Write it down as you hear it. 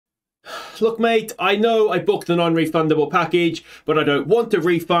Look, mate, I know I booked the non-refundable package, but I don't want a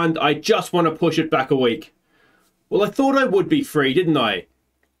refund. I just want to push it back a week. Well, I thought I would be free, didn't I?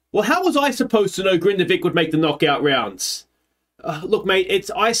 Well, how was I supposed to know Grindavik would make the knockout rounds? Look, mate,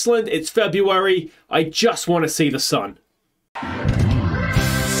 it's Iceland, it's February. I just want to see the sun.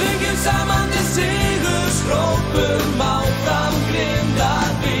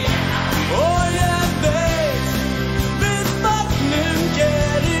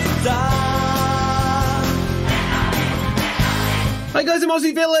 Hi guys, I'm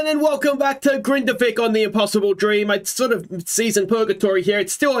Aussie Villain and welcome back to Grindavik on the Impossible Dream. It's sort of season purgatory here.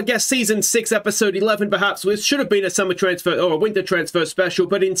 It's still, I guess, season 6, episode 11 perhaps. This should have been a summer transfer or a winter transfer special,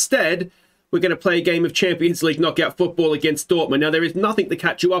 but instead we're going to play a game of Champions League knockout football against Dortmund. Now, there is nothing to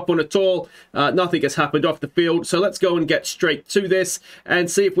catch you up on at all. Nothing has happened off the field. So let's go and get straight to this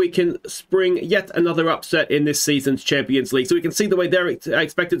and see if we can spring yet another upset in this season's Champions League. So we can see the way they're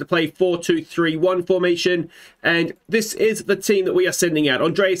expected to play 4-2-3-1 formation. And this is the team that we are sending out.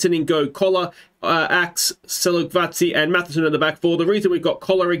 Andreasen in goal, Koller, Axe, Selugvatsi and Matheson in the back four. The reason we've got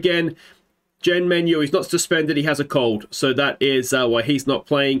Koller again, Jen Menu, he's not suspended, he has a cold, so that is why he's not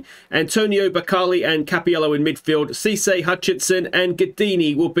playing. Antonio, Bacali and Capiello in midfield. Cisse, Hutchinson and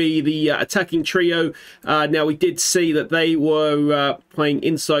Gadini will be the attacking trio. Now, we did see that they were playing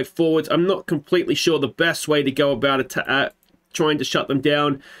inside forwards. I'm not completely sure the best way to go about it, trying to shut them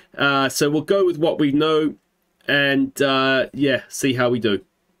down. So we'll go with what we know and, yeah, see how we do.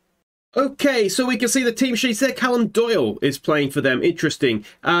 Okay, so we can see the team sheets there. Callum Doyle is playing for them. Interesting.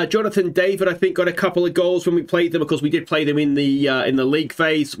 Jonathan David, I think, got a couple of goals when we played them. Of course, we did play them in the league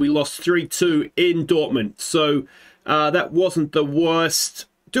phase. We lost 3-2 in Dortmund, so that wasn't the worst.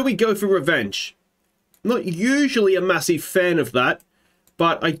 Do we go for revenge? Not usually a massive fan of that,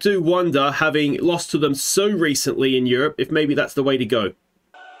 but I do wonder, having lost to them so recently in Europe, if maybe that's the way to go.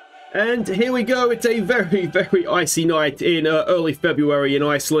 And here we go. It's a very, very icy night in early February in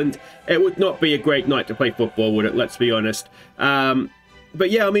Iceland. It would not be a great night to play football, would it? Let's be honest. But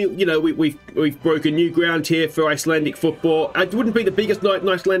yeah, I mean, you know, we've broken new ground here for Icelandic football. It wouldn't be the biggest night in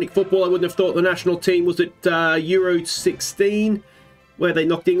Icelandic football. I wouldn't have thought the national team was at Euro 16, where they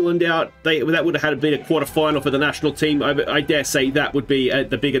knocked England out. That would have had to be a quarter-final for the national team. I dare say that would be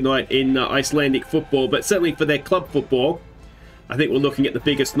the bigger night in Icelandic football. But certainly for their club football, I think we're looking at the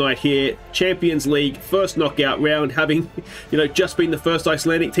biggest night here. Champions League, first knockout round, having, you know, just been the first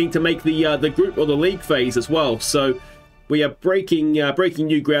Icelandic team to make the group or the league phase as well. So we are breaking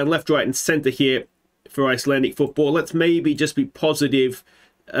new ground left, right and centre here for Icelandic football. Let's maybe just be positive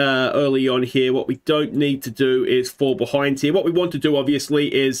early on here. What we don't need to do is fall behind here. What we want to do,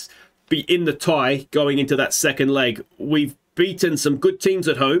 obviously, is be in the tie going into that second leg. We've beaten some good teams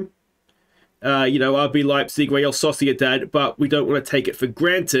at home. You know, RB Leipzig, Real Sociedad, but we don't want to take it for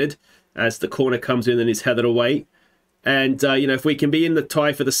granted as the corner comes in and is headed away. And, you know, if we can be in the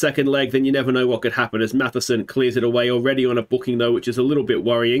tie for the second leg, then you never know what could happen as Matheson clears it away already on a booking, though, which is a little bit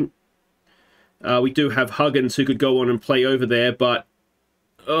worrying. We do have Huggins who could go on and play over there, but,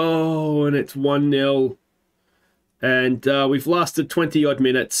 oh, and it's 1-0. And we've lasted 20-odd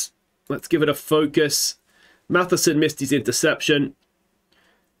minutes. Let's give it a focus. Matheson missed his interception.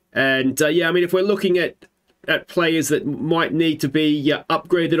 And, yeah, I mean, if we're looking at players that might need to be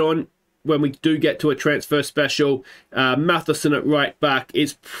upgraded on when we do get to a transfer special, Matheson at right back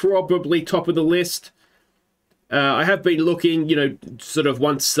is probably top of the list. I have been looking, you know, sort of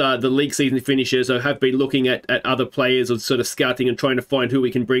once the league season finishes, I have been looking at other players and sort of scouting and trying to find who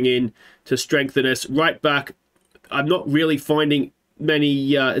we can bring in to strengthen us. Right back, I'm not really finding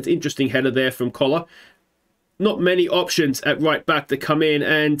many, it's interesting header there from Koller. Not many options at right back to come in,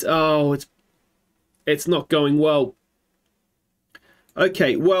 and oh, it's not going well.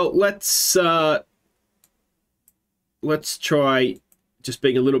 Okay, well, let's try just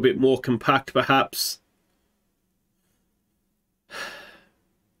being a little bit more compact, perhaps.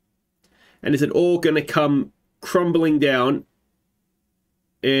 And is it all going to come crumbling down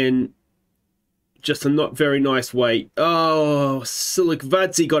in just a not very nice way? Oh,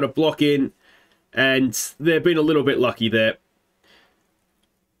 Selugvatsi got a block in. And they've been a little bit lucky there.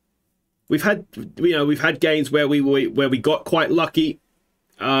 We've had, you know, we've had games where we got quite lucky,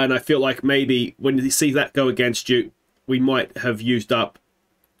 and I feel like maybe when you see that go against you, we might have used up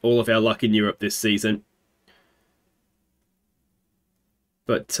all of our luck in Europe this season.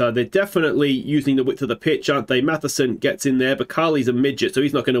 But they're definitely using the width of the pitch, aren't they? Matheson gets in there, but Carly's a midget, so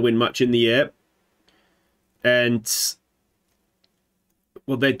he's not going to win much in the air. And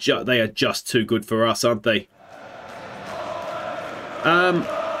well, they are just too good for us, aren't they?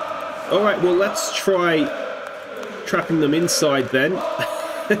 All right, well, let's try trapping them inside then.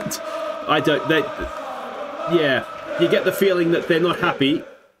 I don't... Yeah, you get the feeling that they're not happy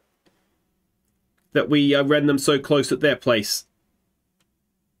that we ran them so close at their place.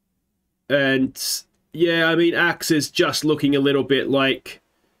 And, yeah, I mean, Axe is just looking a little bit like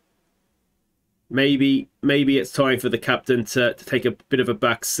maybe it's time for the captain to take a bit of a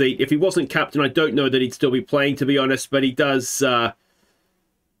back seat. If he wasn't captain, I don't know that he'd still be playing, to be honest, but he does...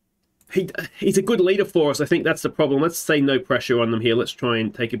 He's a good leader for us. I think that's the problem. Let's say no pressure on them here. Let's try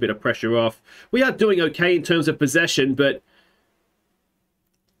and take a bit of pressure off. We are doing okay in terms of possession, but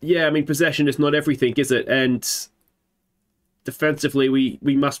yeah, I mean, possession is not everything, is it? And defensively, we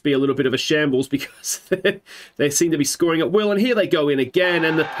must be a little bit of a shambles because they seem to be scoring at will. And here they go in again,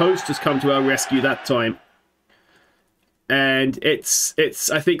 and the post has come to our rescue that time. And it's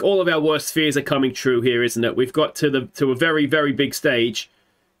I think all of our worst fears are coming true here, isn't it? We've got to a very, very big stage.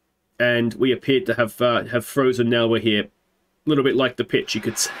 And we appeared to have frozen. Now we're here. A little bit like the pitch, you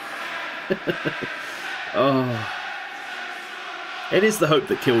could say. Oh. It is the hope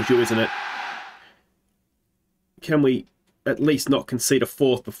that kills you, isn't it? Can we at least not concede a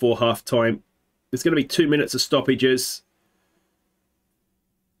fourth before half-time? There's going to be 2 minutes of stoppages.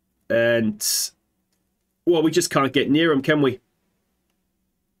 And, well, we just can't get near them, can we?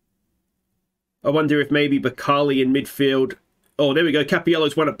 I wonder if maybe Bakali in midfield... Oh, there we go.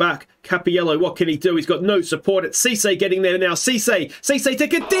 Capiello's won it back. Capiello, what can he do? He's got no support. It's Cisse getting there now. Cisse to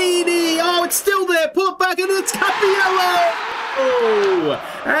Gadini. Oh, it's still there. Pull it back, and it's Capiello.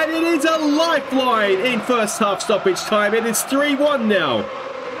 Oh, and it is a lifeline in first half stoppage time. It is 3-1 now.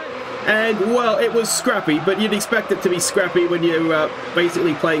 And, well, it was scrappy, but you'd expect it to be scrappy when you're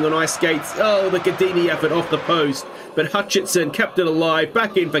basically playing on ice skates. Oh, the Gadini effort off the post. But Hutchinson kept it alive.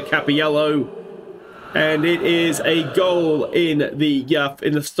 Back in for Capiello. And it is a goal in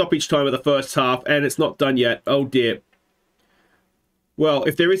the stoppage time of the first half, and it's not done yet. Oh dear. Well,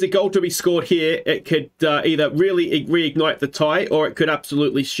 if there is a goal to be scored here, it could either really reignite the tie, or it could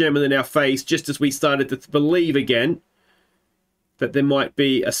absolutely shimmer in our face, just as we started to believe again that there might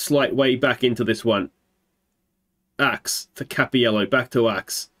be a slight way back into this one. Axe to Capiello, back to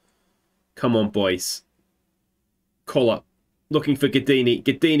Axe. Come on, boys. Collar. Looking for Gadini.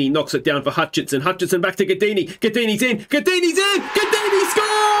 Gadini knocks it down for Hutchinson. Hutchinson back to Gadini. Gadini's in. Gadini's in. Gadini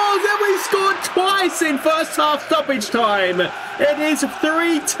scores! And we scored twice in first half stoppage time. It is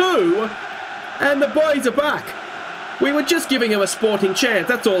 3-2. And the boys are back. We were just giving him a sporting chance.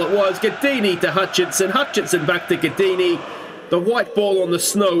 That's all it was. Gadini to Hutchinson. Hutchinson back to Gadini. The white ball on the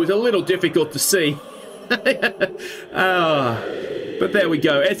snow is a little difficult to see. But there we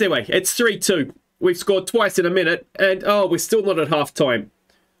go. Anyway, it's 3-2. We've scored twice in a minute, and, oh, we're still not at half-time.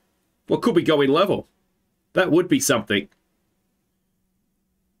 Well, could we go in level? That would be something.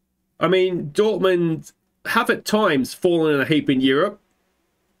 I mean, Dortmund have at times fallen in a heap in Europe,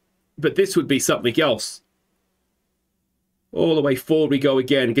 but this would be something else. All the way forward we go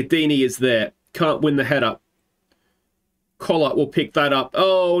again. Gadini is there. Can't win the header. Collar will pick that up.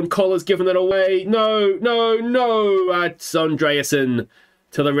 Oh, and Collar's given it away. No. That's Andreasen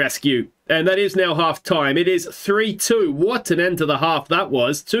to the rescue. And that is now half-time. It is 3-2. What an end to the half that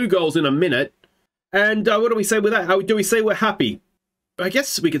was. 2 goals in a minute. And what do we say with that? How do we say we're happy? I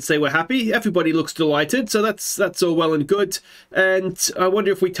guess we could say we're happy. Everybody looks delighted, so that's all well and good. And I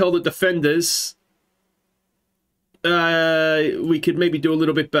wonder if we tell the defenders we could maybe do a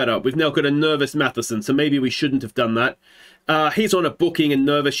little bit better. We've now got a nervous Matheson, so maybe we shouldn't have done that. He's on a booking and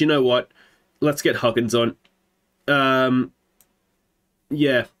nervous. You know what? Let's get Huggins on.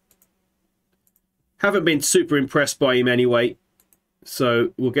 Yeah. Haven't been super impressed by him anyway.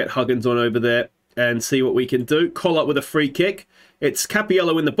 So we'll get Huggins on over there and see what we can do. Collar with a free kick. It's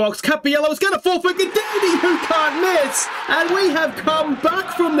Capiello in the box. Capiello is going to fall for Gadini, who can't miss. And we have come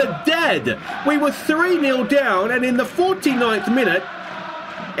back from the dead. We were 3-0 down, and in the 49th minute,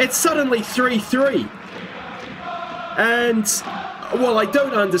 it's suddenly 3-3. And, well, I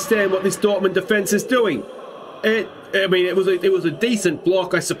don't understand what this Dortmund defence is doing. I mean, it was a decent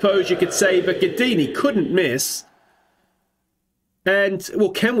block, I suppose you could say, but Gadini couldn't miss. And, well,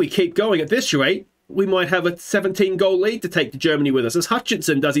 can we keep going at this rate? We might have a 17-goal lead to take to Germany with us, as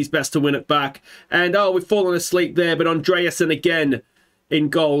Hutchinson does his best to win it back. And, oh, we've fallen asleep there, but Andreasen again in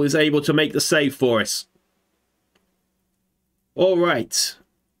goal is able to make the save for us. All right.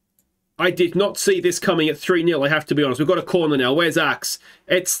 I did not see this coming at 3-0, I have to be honest. We've got a corner now. Where's Axe?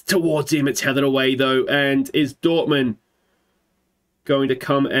 It's towards him. It's headed away, though. And is Dortmund going to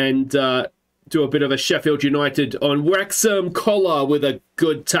come and do a bit of a Sheffield United on Wrexham? Collar with a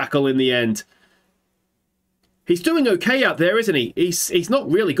good tackle in the end. He's doing okay out there, isn't he? He's not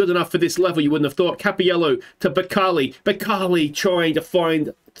really good enough for this level, you wouldn't have thought. Cappiello to Bacali. Bacali trying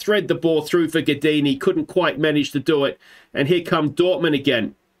to thread the ball through for Gadini. Couldn't quite manage to do it. And here come Dortmund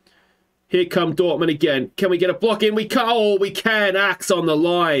again. Here come Dortmund again. Can we get a block in? We can. Oh, we can. Axe on the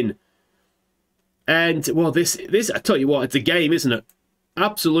line. And, well, this I tell you what, it's a game, isn't it?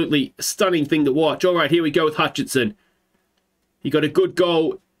 Absolutely stunning thing to watch. All right, here we go with Hutchinson. He got a good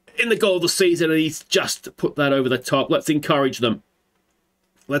goal in the goal of the season, and he's just put that over the top. Let's encourage them.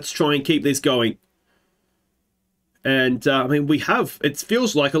 Let's try and keep this going. And, I mean, it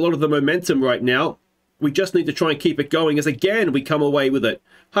feels like a lot of the momentum right now. We just need to try and keep it going as, again, we come away with it.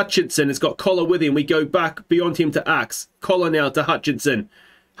 Hutchinson has got Collar with him. We go back beyond him to Axe. Collar now to Hutchinson.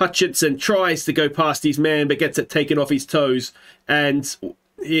 Hutchinson tries to go past his man, but gets it taken off his toes. And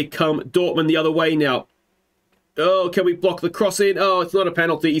here come Dortmund the other way now. Oh, can we block the cross in? Oh, it's not a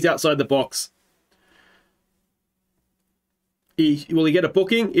penalty. He's outside the box. Will he get a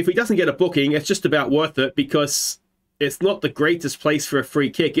booking? If he doesn't get a booking, it's just about worth it, because it's not the greatest place for a free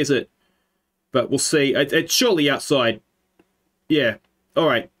kick, is it? But we'll see. It's surely outside. Yeah. All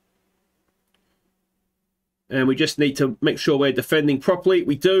right. And we just need to make sure we're defending properly.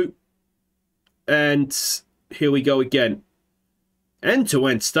 We do. And here we go again.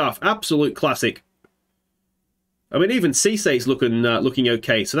 End-to-end stuff. Absolute classic. I mean, even Cisse's looking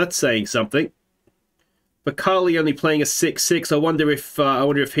okay, so that's saying something. Bacali only playing a 6-6. I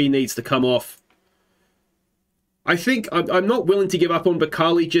wonder if he needs to come off. I think I'm not willing to give up on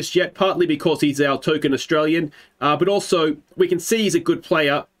Bacali just yet, partly because he's our token Australian, but also we can see he's a good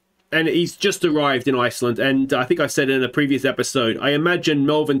player, and he's just arrived in Iceland. And I think I said in a previous episode, I imagine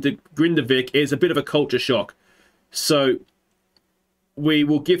Melvin de Grindavik is a bit of a culture shock. So we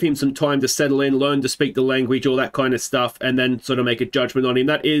will give him some time to settle in, learn to speak the language, all that kind of stuff, and then sort of make a judgment on him.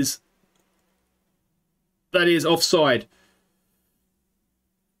 That is offside.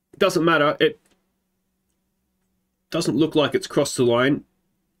 Doesn't matter. It doesn't look like it's crossed the line,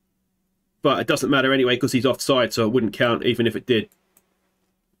 but it doesn't matter anyway because he's offside, so it wouldn't count even if it did.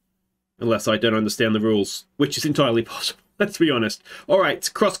 Unless I don't understand the rules, which is entirely possible. Let's be honest. All right,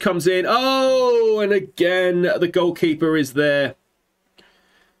 cross comes in. Oh, and again, the goalkeeper is there.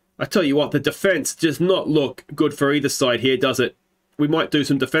 I tell you what, the defence does not look good for either side here, does it? We might do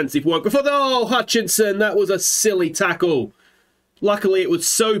some defensive work before... Oh, Hutchinson, that was a silly tackle. Luckily, it was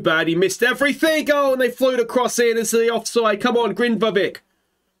so bad, he missed everything. Oh, and they flew the cross in into the offside. Come on, Grindavik.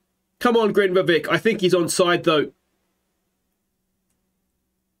 Come on, Grindavik. I think he's onside, though.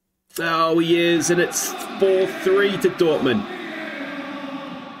 Oh, he is, and it's 4-3 to Dortmund.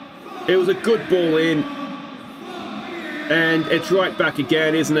 It was a good ball in. And it's right back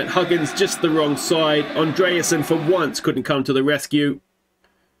again, isn't it? Huggins just the wrong side. Andreasen, for once, couldn't come to the rescue.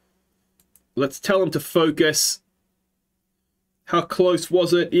 Let's tell him to focus. How close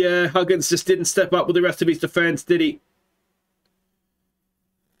was it? Yeah, Huggins just didn't step up with the rest of his defence, did he?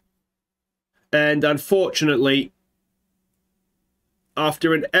 And unfortunately,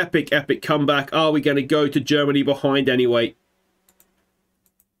 after an epic comeback, are we going to go to Germany behind anyway?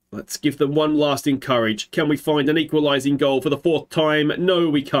 Let's give them one last encourage. Can we find an equalising goal for the 4th time? No,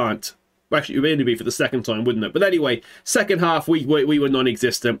 we can't. Actually, it would only be for the 2nd time, wouldn't it? But anyway, second half, we were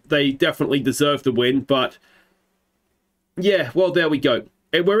non-existent. They definitely deserved the win, but... yeah, well, there we go.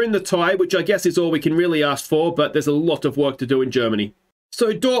 We're in the tie, which I guess is all we can really ask for, but there's a lot of work to do in Germany.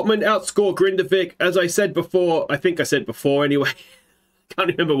 So Dortmund outscore Grindavik. As I said before, I think I said before anyway.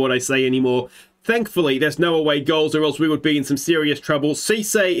 Can't remember what I say anymore. Thankfully, there's no away goals, or else we would be in some serious trouble.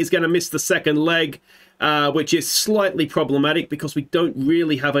 Cisse is going to miss the second leg, which is slightly problematic because we don't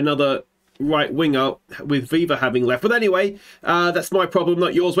really have another right winger with Viva having left. But anyway, that's my problem,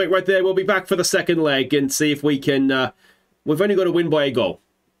 not yours. Wait right there. We'll be back for the second leg and see if we can... we've only got to win by a goal.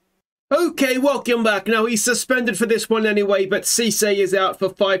 Okay, welcome back. Now, he's suspended for this one anyway, but Cisse is out for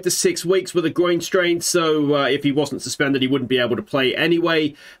 5 to 6 weeks with a groin strain, so if he wasn't suspended, he wouldn't be able to play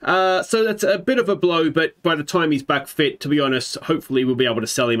anyway. So that's a bit of a blow, but by the time he's back fit, to be honest, hopefully we'll be able to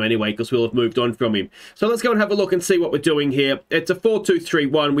sell him anyway, because we'll have moved on from him. So let's go and have a look and see what we're doing here. It's a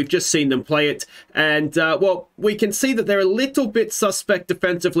 4-2-3-1. We've just seen them play it, and, well, we can see that they're a little bit suspect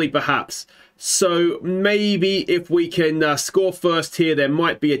defensively, perhaps. So maybe if we can score first here, there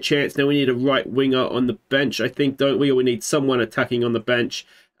might be a chance. Now we need a right winger on the bench, I think, don't we? Or we need someone attacking on the bench.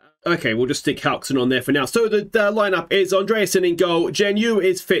 Okay, we'll just stick Halkson on there for now. So the lineup is Andreasen in goal. Genu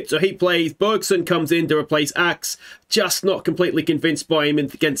is fit, so he plays. Bergson comes in to replace Axe. Just not completely convinced by him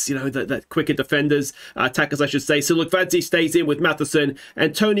against, you know, that quicker defenders, attackers, I should say. So Lukvadzi stays in with Matheson.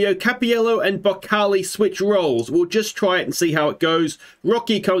 Antonio, Capiello, and Bakali switch roles. We'll just try it and see how it goes.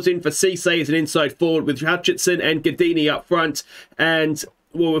 Rocky comes in for Cisse as an inside forward with Hutchinson and Gadini up front. And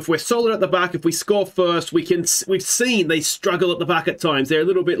well, if we're solid at the back, if we score first, we've seen they struggle at the back at times. They're a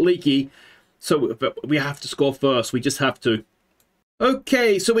little bit leaky, so we have to score first. We just have to.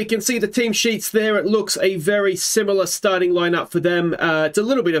 Okay, so we can see the team sheets there. It looks a very similar starting lineup for them. It's a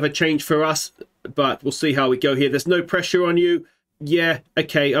little bit of a change for us, but we'll see how we go here. There's no pressure on you. Yeah,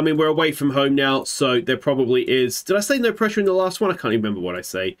 okay. I mean, we're away from home now, so there probably is. Did I say no pressure in the last one? I can't even remember what I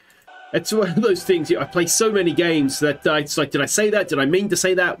say. It's one of those things, I play so many games that it's like, did I say that? Did I mean to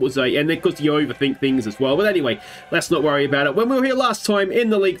say that? And of course you overthink things as well. But anyway, let's not worry about it. When we were here last time in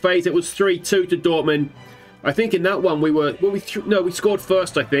the league phase, it was 3-2 to Dortmund. I think in that one we were, we scored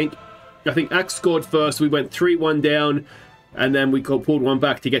first, I think. I think Axe scored first. We went 3-1 down, and then we pulled one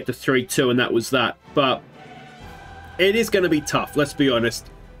back to get to 3-2, and that was that. But it is going to be tough, let's be honest.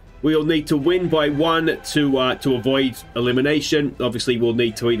 We'll need to win by 1 to avoid elimination. Obviously, we'll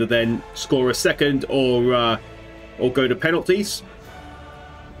need to either then score a second or go to penalties.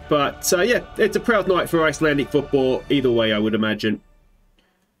 But yeah, it's a proud night for Icelandic football either way, I would imagine.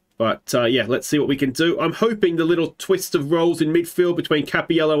 But yeah, let's see what we can do. I'm hoping the little twist of roles in midfield between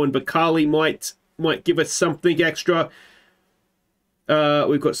Capiello and Bakali might give us something extra.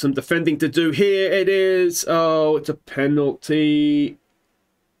 We've got some defending to do here. It is, oh, it's a penalty.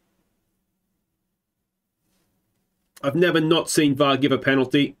 I've never not seen VAR give a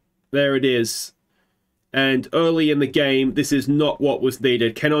penalty. There it is. And early in the game, this is not what was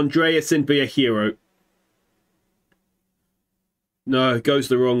needed. Can Andreasen be a hero? No, it goes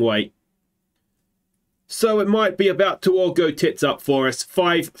the wrong way. So it might be about to all go tits up for us.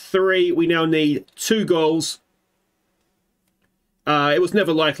 5-3. We now need 2 goals. It was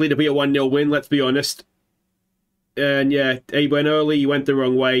never likely to be a 1-0 win, let's be honest. And yeah, he went early, he went the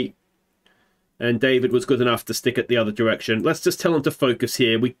wrong way. And David was good enough to stick it the other direction. Let's just tell him to focus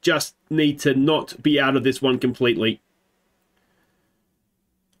here. We just need to not be out of this one completely.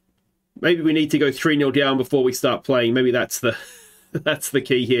 Maybe we need to go 3-0 down before we start playing. Maybe that's the that's the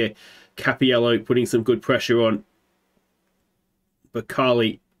key here. Capiello putting some good pressure on.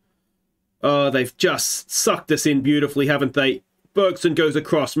 Bakali. Oh, they've just sucked us in beautifully, haven't they? Bergson goes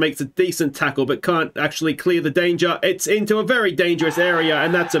across, makes a decent tackle, but can't actually clear the danger. It's into a very dangerous area,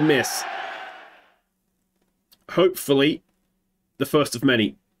 and that's a miss. Hopefully, the first of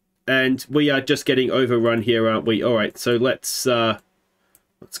many. And we are just getting overrun here, aren't we? All right, so let's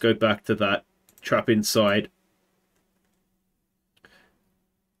go back to that. Trap inside.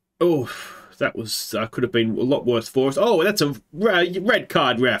 Oh, that was could have been a lot worse for us. Oh, that's a red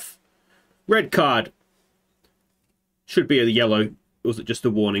card, ref. Red card. Should be a yellow. Or was it just a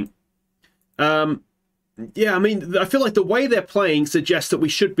warning? Yeah, I mean, I feel like the way they're playing suggests that we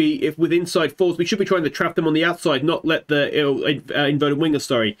should be, if with inside forwards, we should be trying to trap them on the outside, not let the inverted wingers,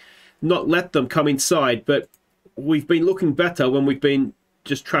 sorry, not let them come inside. But we've been looking better when we've been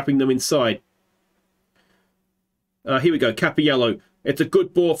just trapping them inside. Here we go, Capiello. It's a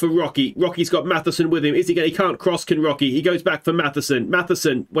good ball for Rocky. Rocky's got Matheson with him. Is he going? He can't cross, can Rocky? He goes back for Matheson.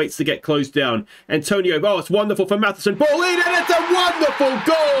 Matheson waits to get closed down. Antonio, oh, it's wonderful for Matheson. Ball in, and it's a wonderful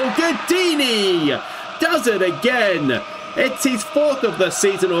goal. Gadini does it again. It's his 4th of the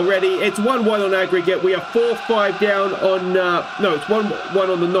season already. It's 1-1 on aggregate. We are 4-5 down on... no, it's 1-1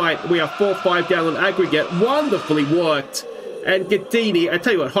 on the night. We are 4-5 down on aggregate. Wonderfully worked. And Gadini, I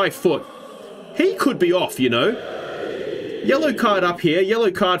tell you what, high foot. He could be off, you know. Yellow card up here.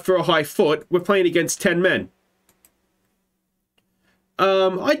 Yellow card for a high foot. We're playing against 10 men.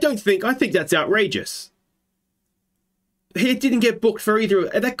 I think that's outrageous. He didn't get booked for either.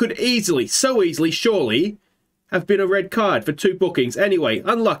 That could easily, so easily, surely, have been a red card for 2 bookings. Anyway,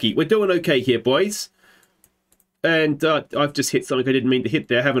 unlucky. We're doing okay here, boys. And I've just hit something I didn't mean to hit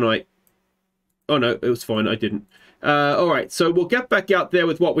there, haven't I? Oh, no, it was fine. I didn't. All right, so we'll get back out there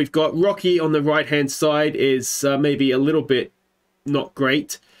with what we've got. Rocky on the right-hand side is maybe a little bit not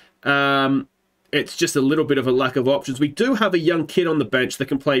great. It's just a little bit of a lack of options. We do have a young kid on the bench that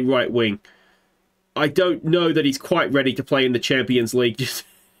can play right wing. I don't know that he's quite ready to play in the Champions League just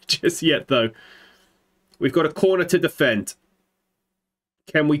yet, though. We've got a corner to defend.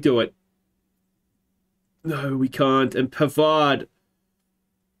 Can we do it? No, we can't. And Pavard,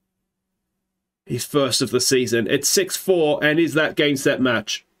 his first of the season. It's 6-4, and is that game set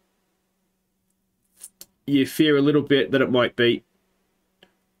match? You fear a little bit that it might be.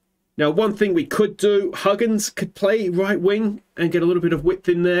 Now, one thing we could do, Huggins could play right wing and get a little bit of width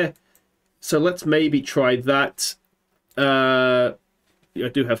in there. So let's maybe try that. I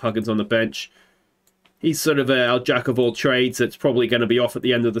do have Huggins on the bench. He's sort of our jack of all trades. That's probably going to be off at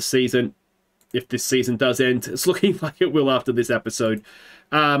the end of the season. If this season does end. It's looking like it will after this episode.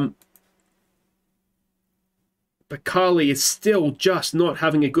 But Carly is still just not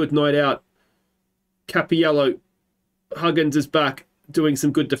having a good night out. Capiello, Huggins is back doing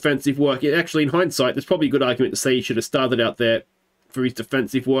some good defensive work. Actually, in hindsight, there's probably a good argument to say he should have started out there for his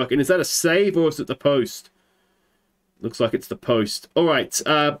defensive work. And is that a save or is it the post? Looks like it's the post. All right.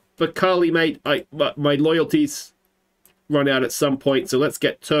 But Carly, mate, my loyalties run out at some point. So let's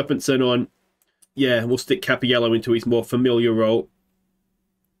get Turpinson on. Yeah, we'll stick Capiello into his more familiar role.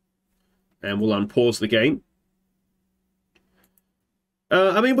 And we'll unpause the game.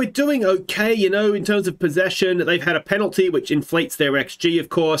 I mean, we're doing okay, you know, in terms of possession. They've had a penalty, which inflates their XG, of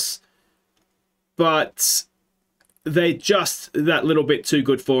course. But they're just that little bit too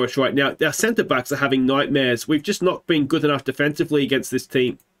good for us right now. Our centre-backs are having nightmares. We've just not been good enough defensively against this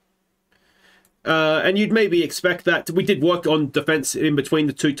team. And you'd maybe expect that. We did work on defence in between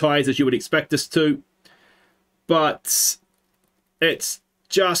the two ties, as you would expect us to. But it's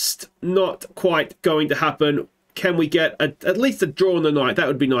just not quite going to happen. Can we get at least a draw on the night? That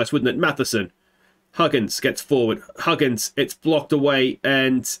would be nice, wouldn't it? Matheson. Huggins gets forward. Huggins, it's blocked away,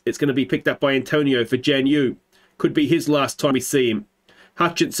 and it's going to be picked up by Antonio for Gen U. Could be his last time we see him.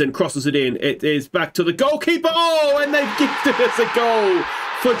 Hutchinson crosses it in. It is back to the goalkeeper. Oh, and they've gifted us a goal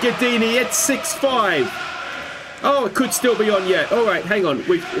for Gadini. It's 6-5. Oh, it could still be on yet. All right, hang on.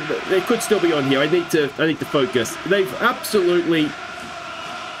 It could still be on here. I need to focus. They've absolutely...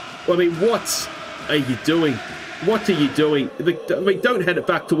 I mean, what are you doing? What are you doing? I mean, don't head it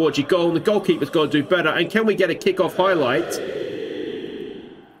back towards your goal. And the goalkeeper's got to do better. And can we get a kick-off highlight?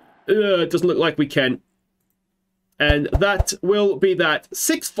 It doesn't look like we can. And that will be that.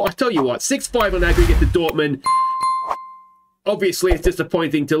 6-5. I tell you what, 6-5 on aggregate to Dortmund. Obviously, it's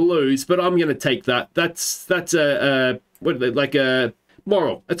disappointing to lose, but I'm going to take that. That's like a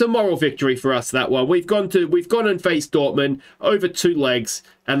moral. It's a moral victory for us, that one. We've gone and faced Dortmund over 2 legs,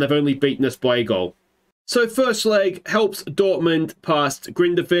 and they've only beaten us by a goal. So first leg helps Dortmund past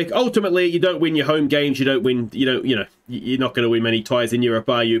Grindavik. Ultimately, you don't win your home games. You're not going to win many ties in Europe,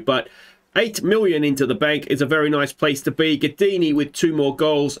 are you? But 8 million into the bank is a very nice place to be. Gadini with 2 more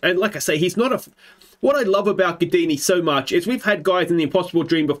goals. And like I say, he's not a... What I love about Gadini so much is we've had guys in the Impossible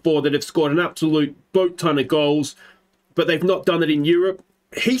Dream before that have scored an absolute boat ton of goals, but they've not done it in Europe.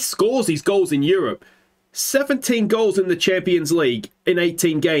 He scores his goals in Europe. 17 goals in the Champions League in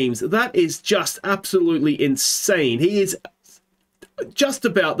 18 games. That is just absolutely insane. He is just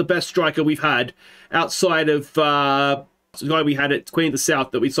about the best striker we've had outside of the guy we had at Queen of the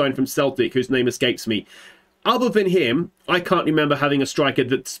South that we signed from Celtic, whose name escapes me. Other than him, I can't remember having a striker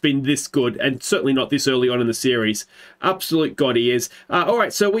that's been this good, and certainly not this early on in the series. Absolute god he is. All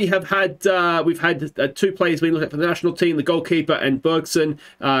right, so we've had 2 players being looked at for the national team, the goalkeeper and Bergson.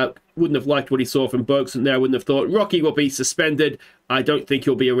 Wouldn't have liked what he saw from Bergson there. Wouldn't have thought Rocky will be suspended. I don't think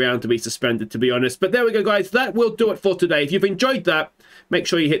he'll be around to be suspended, to be honest. But there we go, guys. That will do it for today. If you've enjoyed that, make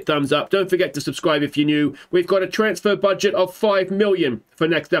sure you hit thumbs up. Don't forget to subscribe if you're new. We've got a transfer budget of 5 million for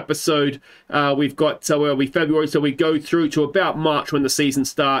next episode. We've got, where are we, February, so we go through to about March when the season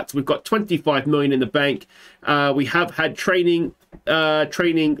starts. We've got 25 million in the bank. We have had training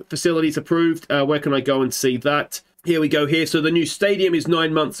facilities approved. Where can I go and see that? Here we go here. So the new stadium is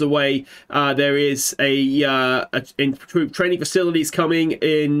 9 months away. There is improved training facilities coming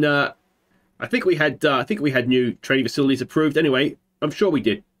in. I think we had new training facilities approved. Anyway, I'm sure we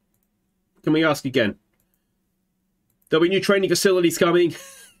did. Can we ask again? There'll be new training facilities coming.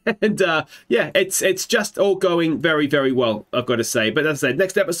 And yeah, it's just all going very, very well, I've got to say. But as I said,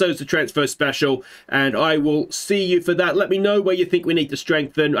 next episode's the transfer special, and I will see you for that. Let me know where you think we need to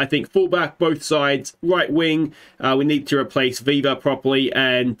strengthen. I think fullback, both sides, right wing. We need to replace Viva properly,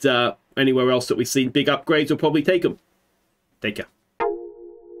 and anywhere else that we've seen big upgrades, we'll probably take them. Take care.